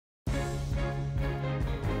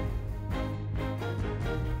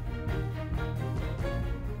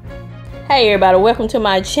Hey everybody, welcome to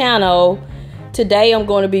my channel. Today I'm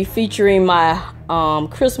going to be featuring my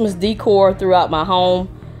Christmas decor throughout my home.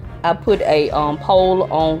 I put a poll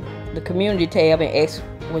on the community tab and asked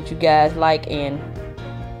what you guys like in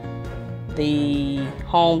the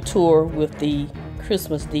home tour with the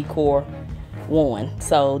Christmas decor one.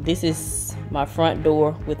 So this is my front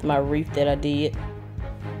door with my wreath that I did.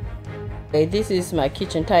 Okay, this is my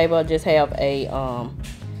kitchen table. I just have a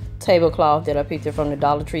tablecloth that I picked up from the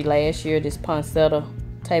Dollar Tree last year, this poinsettia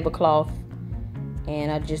tablecloth,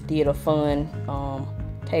 and I just did a fun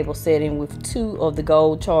table setting with 2 of the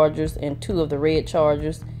gold chargers and 2 of the red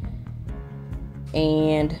chargers,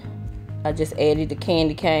 and I just added the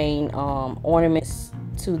candy cane ornaments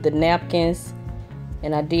to the napkins,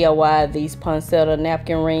 and I DIY'd these poinsettia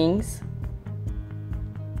napkin rings.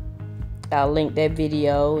 I'll link that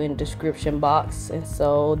video in the description box. And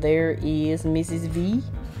so there is Mrs Vee.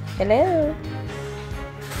 Hello.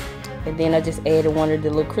 And then I just added one of the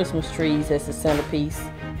little Christmas trees as the centerpiece.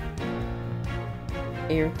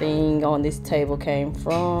 Everything on this table came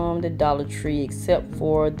from the Dollar Tree except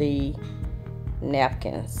for the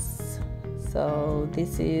napkins. So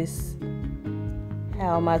this is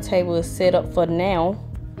how my table is set up for now.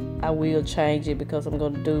 I will change it because I'm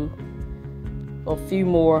going to do a few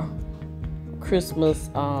more Christmas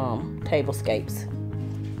tablescapes.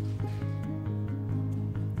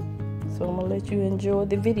 So I'm gonna let you enjoy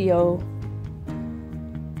the video.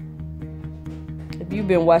 If you've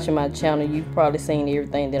been watching my channel, you've probably seen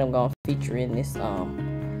everything that I'm gonna feature in this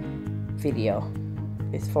video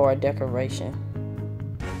as far as decoration.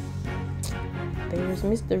 There's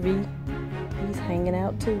Mr. V. He's hanging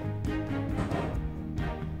out too.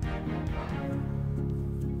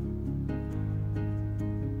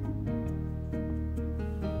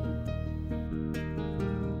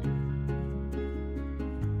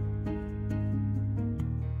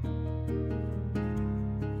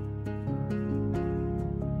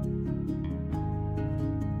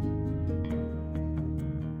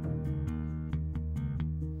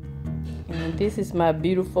 And this is my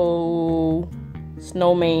beautiful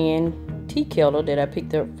snowman tea kettle that I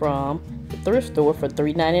picked up from the thrift store for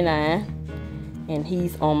 $3.99, and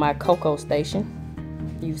he's on my cocoa station.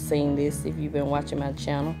 You've seen this if you've been watching my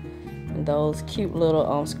channel. And those cute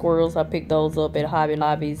little squirrels, I picked those up at Hobby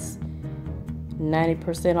Lobby's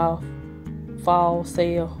 90% off fall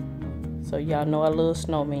sale. So y'all know I love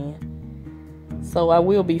snowman. So I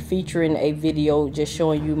will be featuring a video just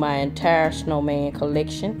showing you my entire snowman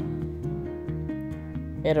collection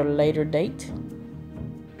at a later date.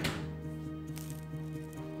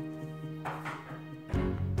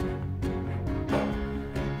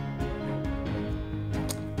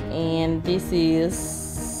 And this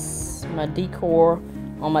is my decor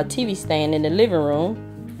on my TV stand in the living room.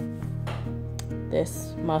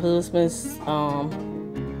 That's my husband's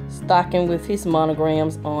stocking with his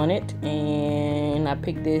monograms on it, and I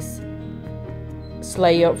picked this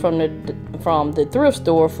sleigh up from the thrift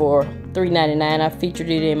store for $3.99. I featured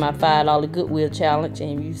it in my $5 Goodwill challenge,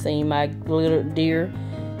 and you've seen my glitter deer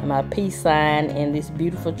and my peace sign and this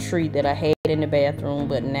beautiful tree that I had in the bathroom,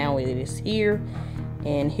 but now it is here.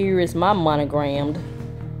 And here is my monogrammed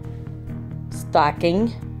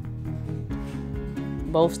stocking.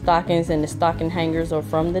 Both stockings and the stocking hangers are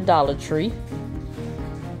from the Dollar Tree.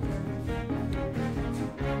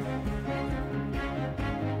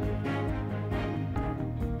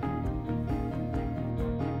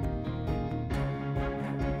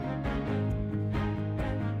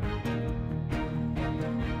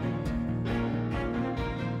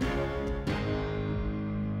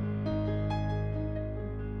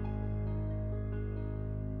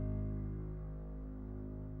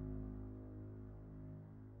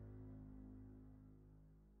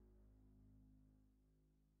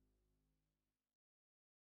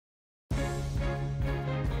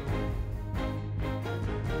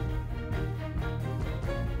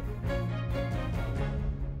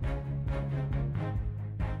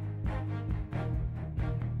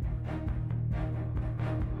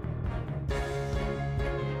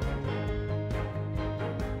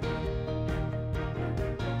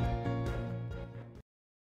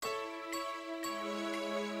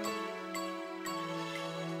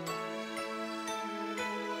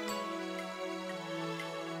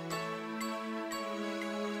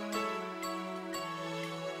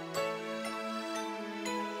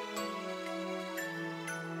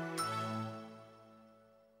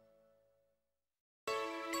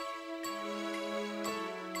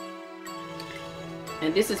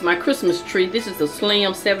 And this is my Christmas tree. This is a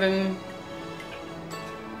slim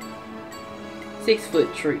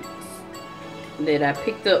 6-foot tree. that I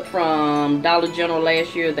picked up from Dollar General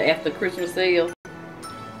last year, the after Christmas sale.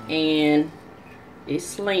 And it's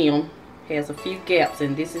slim, has a few gaps,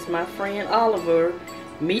 and this is my friend Oliver.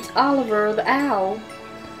 Meet Oliver the owl.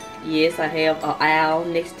 Yes, I have an owl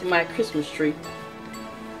next to my Christmas tree.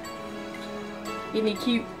 Isn't he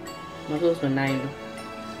cute? My husband named him.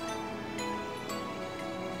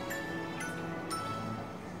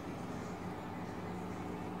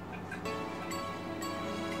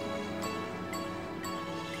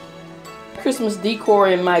 Christmas decor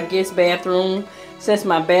in my guest bathroom. Since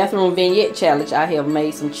my bathroom vignette challenge, I have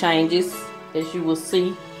made some changes, as you will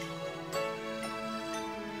see.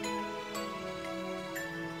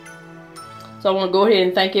 So I want to go ahead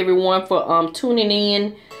and thank everyone for tuning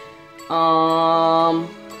in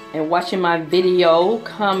and watching my video.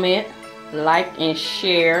 Comment, like, and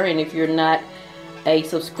share. And if you're not a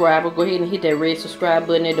subscriber, go ahead and hit that red subscribe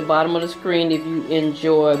button at the bottom of the screen if you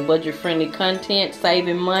enjoy budget-friendly content,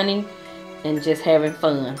 saving money, and just having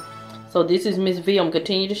fun. So this is Mrs Vee. I'm going to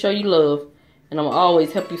continue to show you love. And I'm going to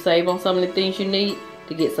always help you save on some of the things you need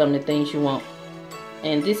to get some of the things you want.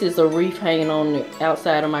 And this is a wreath hanging on the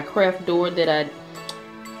outside of my craft door that I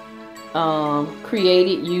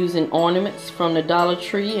created using ornaments from the Dollar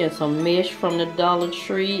Tree and some mesh from the Dollar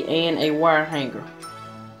Tree and a wire hanger.